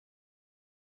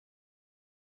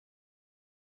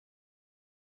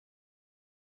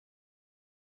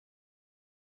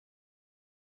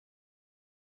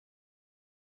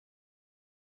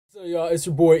So y'all, it's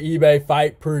your boy eBay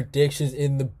Fight Predictions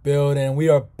in the building. We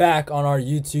are back on our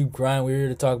YouTube grind. We're here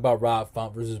to talk about Rob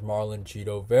Font versus Marlon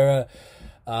Chito Vera.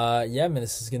 Yeah, man,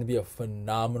 this is gonna be a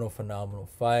phenomenal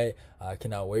fight. I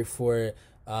cannot wait for it.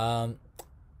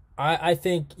 I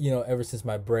think ever since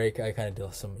my break, I kind of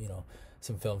did some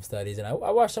film studies, and I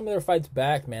watched some of their fights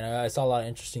back. Man, I saw a lot of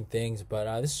interesting things.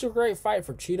 But this is a great fight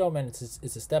for Chito, man.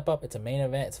 It's a step up. It's a main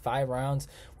event. It's 5 rounds.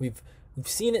 We've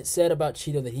seen it said about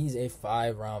Chito that he's a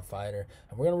 5-round fighter,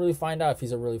 and we're gonna really find out if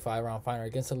he's a really 5-round fighter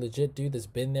against a legit dude that's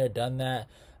been there, done that.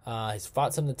 He's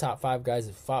fought some of the top 5 guys.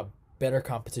 He's fought better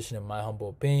competition in my humble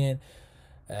opinion,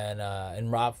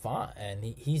 and Rob Font, and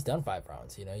he's done 5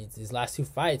 rounds. His last 2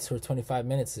 fights were 25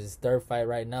 minutes. His third fight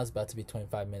right now is about to be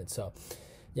 25 minutes. So,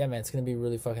 yeah, man, it's gonna be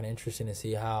really fucking interesting to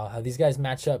see how these guys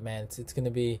match up, man. It's gonna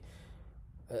be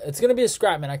a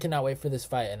scrap, man. I cannot wait for this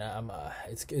fight, and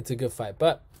it's a good fight,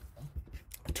 but.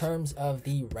 In terms of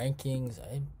the rankings,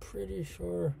 I'm pretty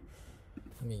sure.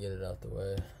 Let me get it out the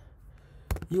way.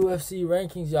 UFC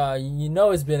rankings, y'all. You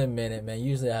know it's been a minute, man.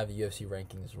 Usually I have the UFC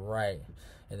rankings right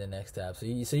in the next tab. So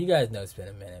you guys know it's been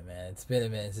a minute, man. It's been a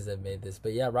minute since I made this.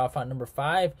 But yeah, Rob Font number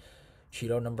 5,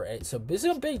 Chito number 8. So this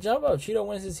is a big jump up. Chito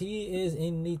wins this. He is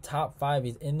in the top 5.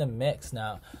 He's in the mix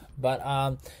now. But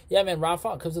yeah, man, Rob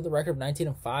Font comes with a record of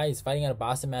 19-5. He's fighting out of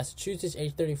Boston, Massachusetts,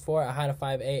 age 34, a height of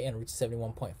 5'8", and reaches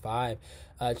 71.5.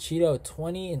 Chito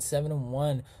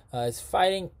 20-7-1.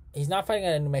 He's not fighting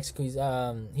out of New Mexico.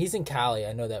 He's in Cali.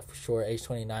 I know that for sure. Age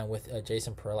 29 with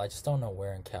Jason Pearl. I just don't know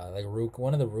where in Cali. Like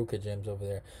one of the Ruka gyms over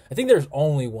there. I think there's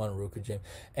only one Ruka gym,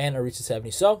 and a reach of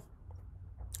 70. So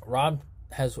Rob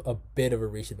has a bit of a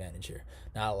reach advantage here.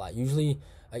 Not a lot. Usually,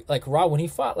 like Rob, when he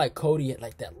fought like Cody, he had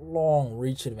like that long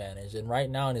reach advantage. And right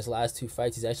now in his last 2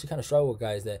 fights, he's actually kind of struggled with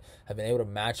guys that have been able to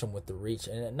match him with the reach.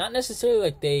 And not necessarily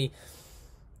like they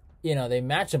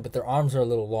match him, but their arms are a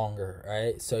little longer,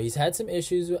 right? So he's had some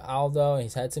issues with Aldo, and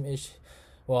he's had some issues.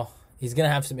 Well, he's gonna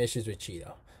have some issues with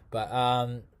Chito. But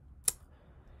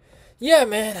yeah,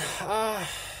 man. I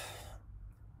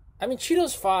mean,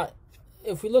 Chito's fought.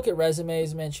 If we look at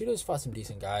resumes, man, Chito's fought some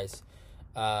decent guys.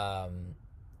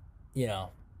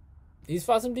 He's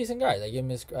fought some decent guys. I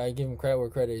give him credit where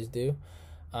credit is due.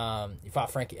 He fought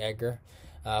Frankie Edgar.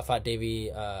 Fought Davy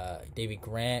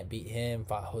Grant, beat him.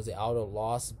 Fought Jose Aldo,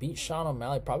 lost. Beat Sean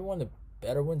O'Malley, probably one of the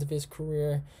better wins of his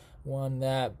career. Won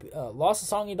that. Lost to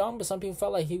Song Yadong, but some people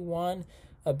felt like he won.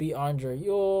 Beat Andre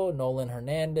Ewell, Nolan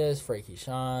Hernandez, Frankie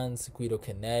Shans, Guido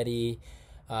Canetti.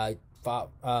 Fought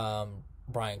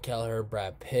Brian Kelleher,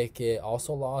 Brad Pickett.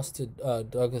 Also lost to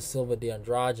Douglas Silva de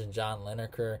Andrade and John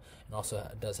Lineker, and also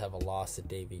does have a loss to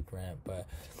Davy Grant. But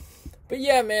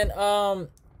yeah, man.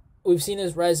 We've seen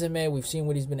his resume. We've seen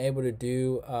what he's been able to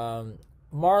do.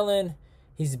 Marlon,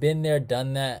 he's been there,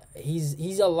 done that.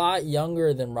 He's a lot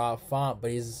younger than Rob Font, but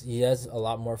he has a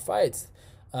lot more fights.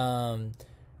 So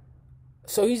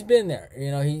he's been there.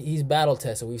 He's battle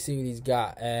tested. We see what he's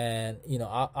got, and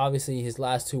obviously his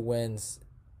last 2 wins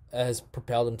has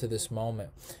propelled him to this moment.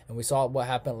 And we saw what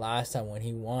happened last time when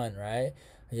he won, right?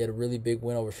 He had a really big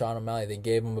win over Sean O'Malley. They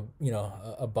gave him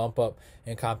a bump up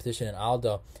in competition. And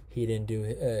Aldo, he didn't do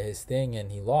his thing,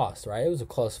 and he lost, right? It was a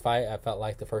close fight. I felt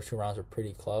like the first 2 rounds were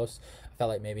pretty close. I felt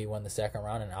like maybe he won the second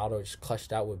round, and Aldo just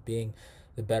clutched out with being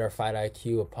the better fight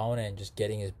IQ opponent and just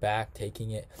getting his back,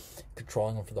 taking it,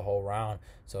 controlling him for the whole round.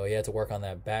 So he had to work on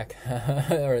that back,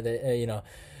 or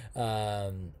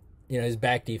his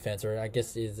back defense, or I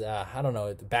guess his I don't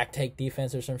know, the back take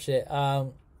defense or some shit.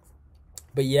 But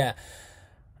yeah.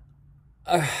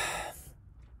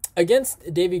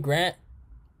 Against Davy Grant,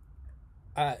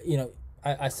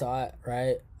 I saw it,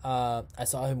 right? I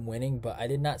saw him winning, but I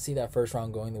did not see that first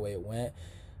round going the way it went.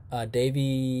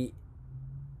 Davy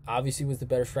obviously was the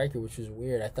better striker, which was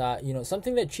weird. I thought,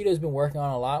 something that Chito's been working on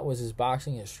a lot was his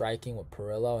boxing and striking with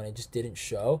Perillo, and it just didn't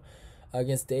show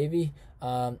against Davy.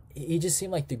 He just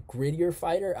seemed like the grittier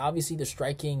fighter. Obviously, the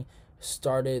striking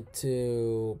started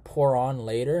to pour on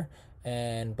later.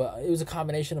 But it was a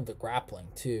combination of the grappling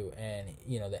too, and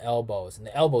the elbows, and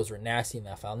the elbows were nasty in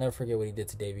that fight. I'll never forget what he did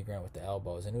to Davy Grant with the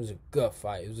elbows, and it was a good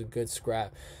fight. It was a good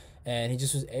scrap, and he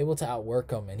just was able to outwork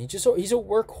him. And he's a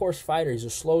workhorse fighter. He's a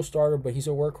slow starter, but he's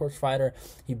a workhorse fighter.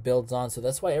 He builds on, so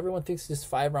that's why everyone thinks this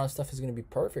 5-round stuff is going to be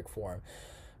perfect for him.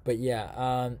 But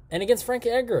yeah, and against Frankie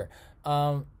Edgar,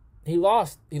 he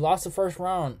lost. He lost the first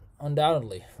round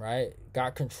undoubtedly, right?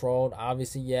 Got controlled.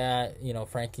 Obviously, yeah.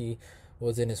 Frankie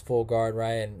was in his full guard,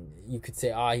 right? And you could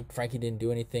say, Frankie didn't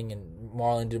do anything, and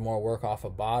Marlon did more work off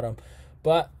of bottom.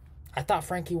 But I thought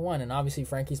Frankie won, and obviously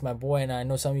Frankie's my boy, and I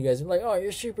know some of you guys are like, oh,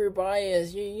 you're super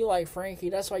biased. You like Frankie.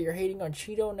 That's why you're hating on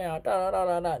Chito now. Da, da,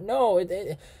 da, da, da. No,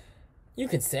 you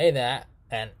could say that,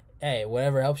 and hey,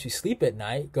 whatever helps you sleep at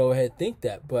night, go ahead, think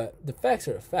that. But the facts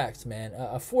are the facts, man.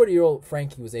 A 40-year-old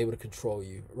Frankie was able to control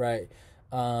you, right?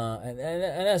 And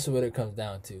that's what it comes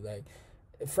down to. Like,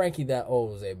 Frankie that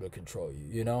old was able to control you,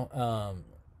 you know?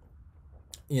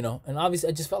 And obviously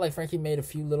I just felt like Frankie made a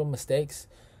few little mistakes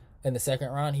in the second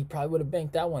round. He probably would have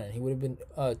banked that one in. He would have been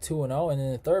 2-0, and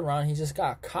in the third round, he just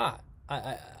got caught.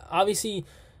 Obviously,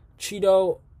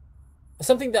 Chito,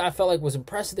 something that I felt like was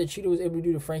impressive that Chito was able to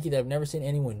do to Frankie that I've never seen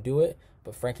anyone do it,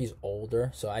 but Frankie's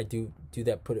older, so I do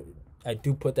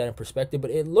put that in perspective.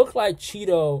 But it looked like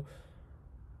Chito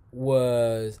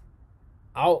was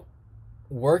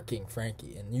outworking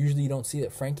Frankie, and usually you don't see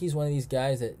that. Frankie's one of these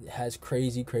guys that has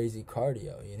crazy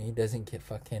cardio. You know, he doesn't get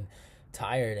fucking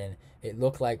tired, and it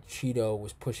looked like Chito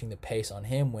was pushing the pace on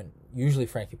him when usually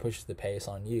Frankie pushes the pace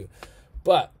on you.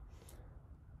 But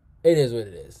it is what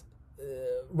it is.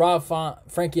 Rob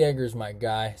Font, Frankie Edgar's my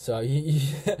guy, so you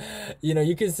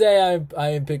can say I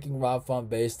am picking Rob Font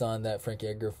based on that Frankie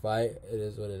Edgar fight. It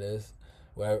is what it is.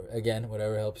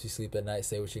 Whatever helps you sleep at night,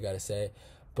 say what you gotta say.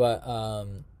 But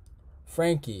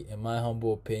Frankie, in my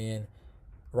humble opinion,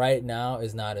 right now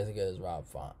is not as good as Rob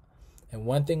Font. And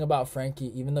one thing about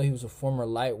Frankie, even though he was a former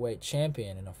lightweight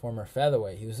champion and a former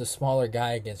featherweight, he was a smaller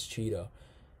guy against Chito.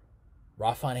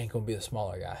 Rob Font ain't gonna be the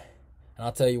smaller guy. And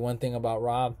I'll tell you one thing about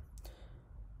Rob.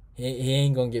 He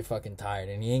ain't gonna get fucking tired,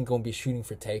 and he ain't gonna be shooting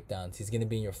for takedowns. He's gonna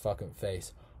be in your fucking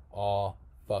face all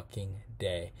fucking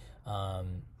day.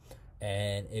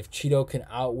 And if Chito can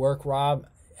outwork Rob,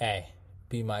 hey,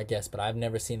 be my guest. But I've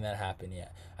never seen that happen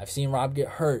yet. I've seen Rob get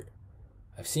hurt.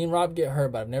 But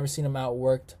I've never seen him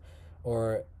outworked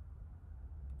or,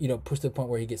 pushed to the point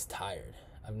where he gets tired.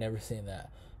 I've never seen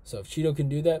that. So if Chito can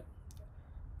do that,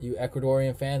 you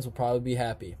Ecuadorian fans will probably be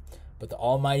happy. But the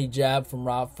almighty jab from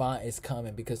Rob Font is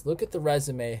coming, because look at the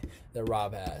resume that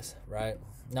Rob has, right?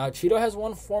 Now, Chito has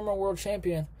one former world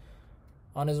champion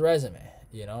on his resume,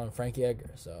 and Frankie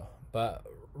Edgar. But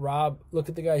Rob, look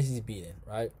at the guys he's beaten,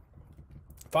 right?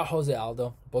 Fought Jose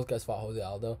Aldo. Both guys fought Jose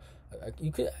Aldo.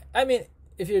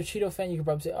 If you're a Chito fan, you could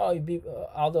probably say, oh, you beat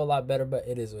Aldo a lot better, but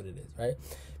it is what it is, right?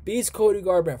 Beats Cody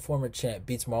Garbrandt, former champ.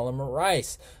 Beats Marlon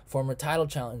Moraes, former title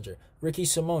challenger. Ricky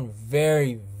Simon,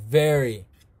 very, very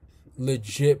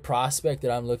legit prospect that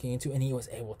I'm looking into, and he was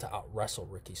able to out-wrestle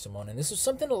Ricky Simon. And this was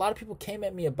something a lot of people came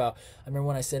at me about. I remember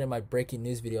when I said in my breaking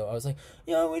news video, I was like,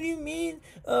 what do you mean?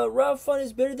 Rob Font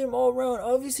is better than him all around.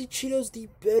 Obviously, Chito's the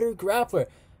better grappler.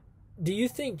 Do you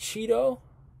think Chito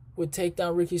would take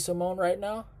down Ricky Simon right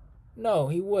now? No,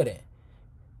 he wouldn't.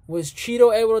 Was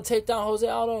Chito able to take down Jose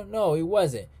Aldo? No, he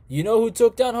wasn't. You know who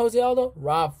took down Jose Aldo?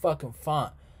 Rob fucking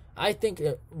Font. I think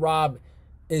that Rob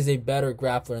is a better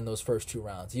grappler in those first two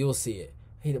rounds. You'll see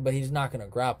it. But he's not going to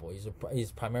grapple.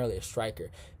 He's primarily a striker.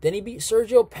 Then he beat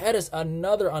Sergio Pettis,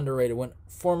 another underrated one,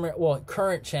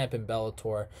 current champ in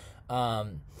Bellator.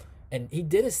 And he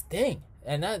did his thing.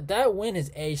 And that win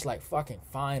has aged like fucking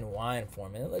fine wine for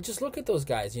him. And just look at those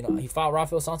guys. He fought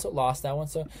Rafael Santos, lost that one.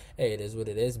 So, hey, it is what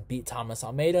it is. Beat Thomas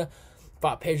Almeida.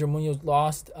 Fought Pedro Munoz,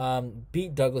 lost.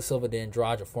 Beat Douglas Silva de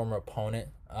Andrade, a former opponent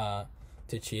to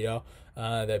Chito.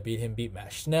 That beat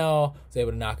Matt Schnell. Was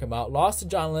able to knock him out. Lost to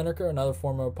John Lineker, another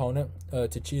former opponent to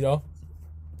Chito.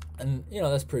 And,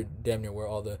 that's pretty damn near where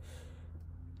all the...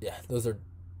 Yeah, those are...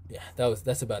 Yeah,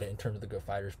 that's about it in terms of the good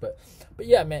fighters. But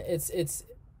yeah, man, it's...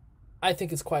 I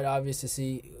think it's quite obvious to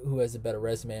see who has the better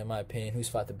resume, in my opinion, who's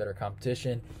fought the better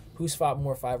competition, who's fought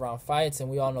more 5-round fights, and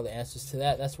we all know the answers to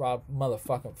that. That's Rob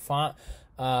motherfucking Font.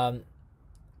 Rob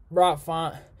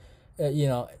Font,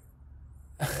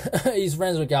 he's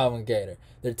friends with Calvin Kattar.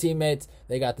 They're teammates.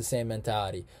 They got the same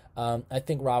mentality. I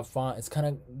think Rob Font is kind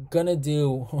of going to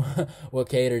do what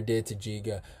Kattar did to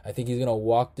Giga. I think he's going to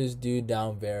walk this dude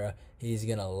down, Vera. He's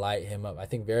going to light him up. I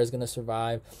think Vera's going to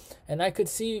survive. And I could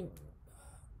see...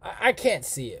 I can't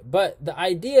see it, but the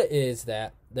idea is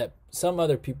that some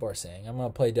other people are saying, I'm going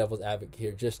to play devil's advocate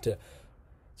here just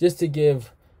to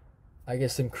give, I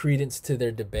guess, some credence to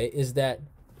their debate, is that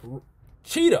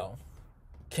Chito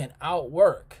can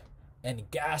outwork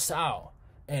and gas out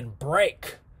and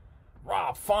break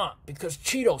Rob Font because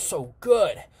Chito's so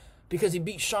good, because he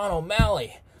beat Sean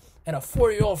O'Malley and a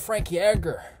 40-year-old Frankie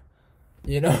Edgar.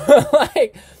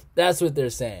 Like, that's what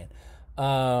they're saying.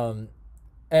 And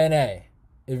hey,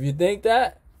 if you think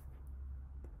that,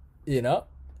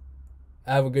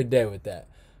 have a good day with that.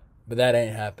 But that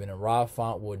ain't happening. Rob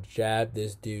Font will jab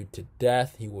this dude to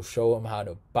death. He will show him how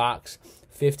to box.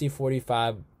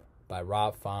 50-45 by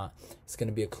Rob Font. It's going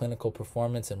to be a clinical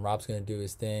performance, and Rob's going to do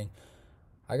his thing.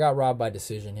 I got Rob by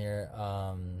decision here.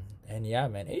 And yeah,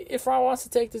 man, if Rob wants to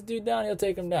take this dude down, he'll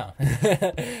take him down.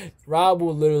 Rob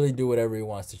will literally do whatever he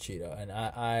wants to Chito, and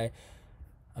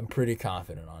I'm pretty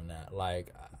confident on that.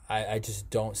 Like, I just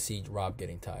don't see Rob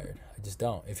getting tired. I just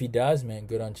don't. If he does, man,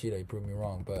 good on Chito. He proved me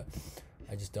wrong, but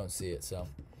I just don't see it. So,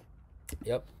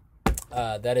 yep.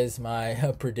 That is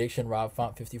my prediction. Rob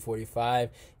Font 50-45,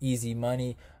 easy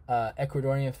money.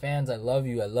 Ecuadorian fans, I love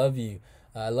you. I love you.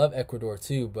 I love Ecuador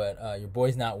too, but your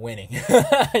boy's not winning.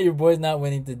 Your boy's not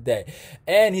winning today.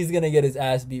 And he's going to get his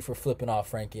ass beat for flipping off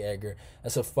Frankie Edgar.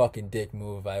 That's a fucking dick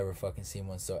move if I ever fucking seen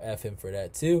one, so F him for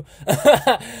that too.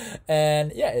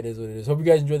 And yeah, it is what it is. Hope you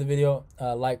guys enjoyed the video.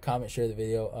 Like, comment, share the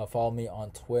video. Follow me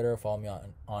on Twitter. Follow me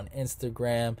on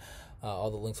Instagram.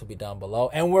 All the links will be down below.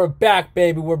 And we're back,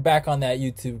 baby. We're back on that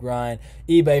YouTube grind.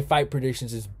 eBay Fight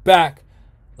Predictions is back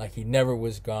like he never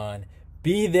was gone.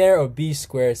 Be there or be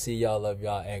square. See y'all. Love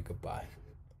y'all. And goodbye.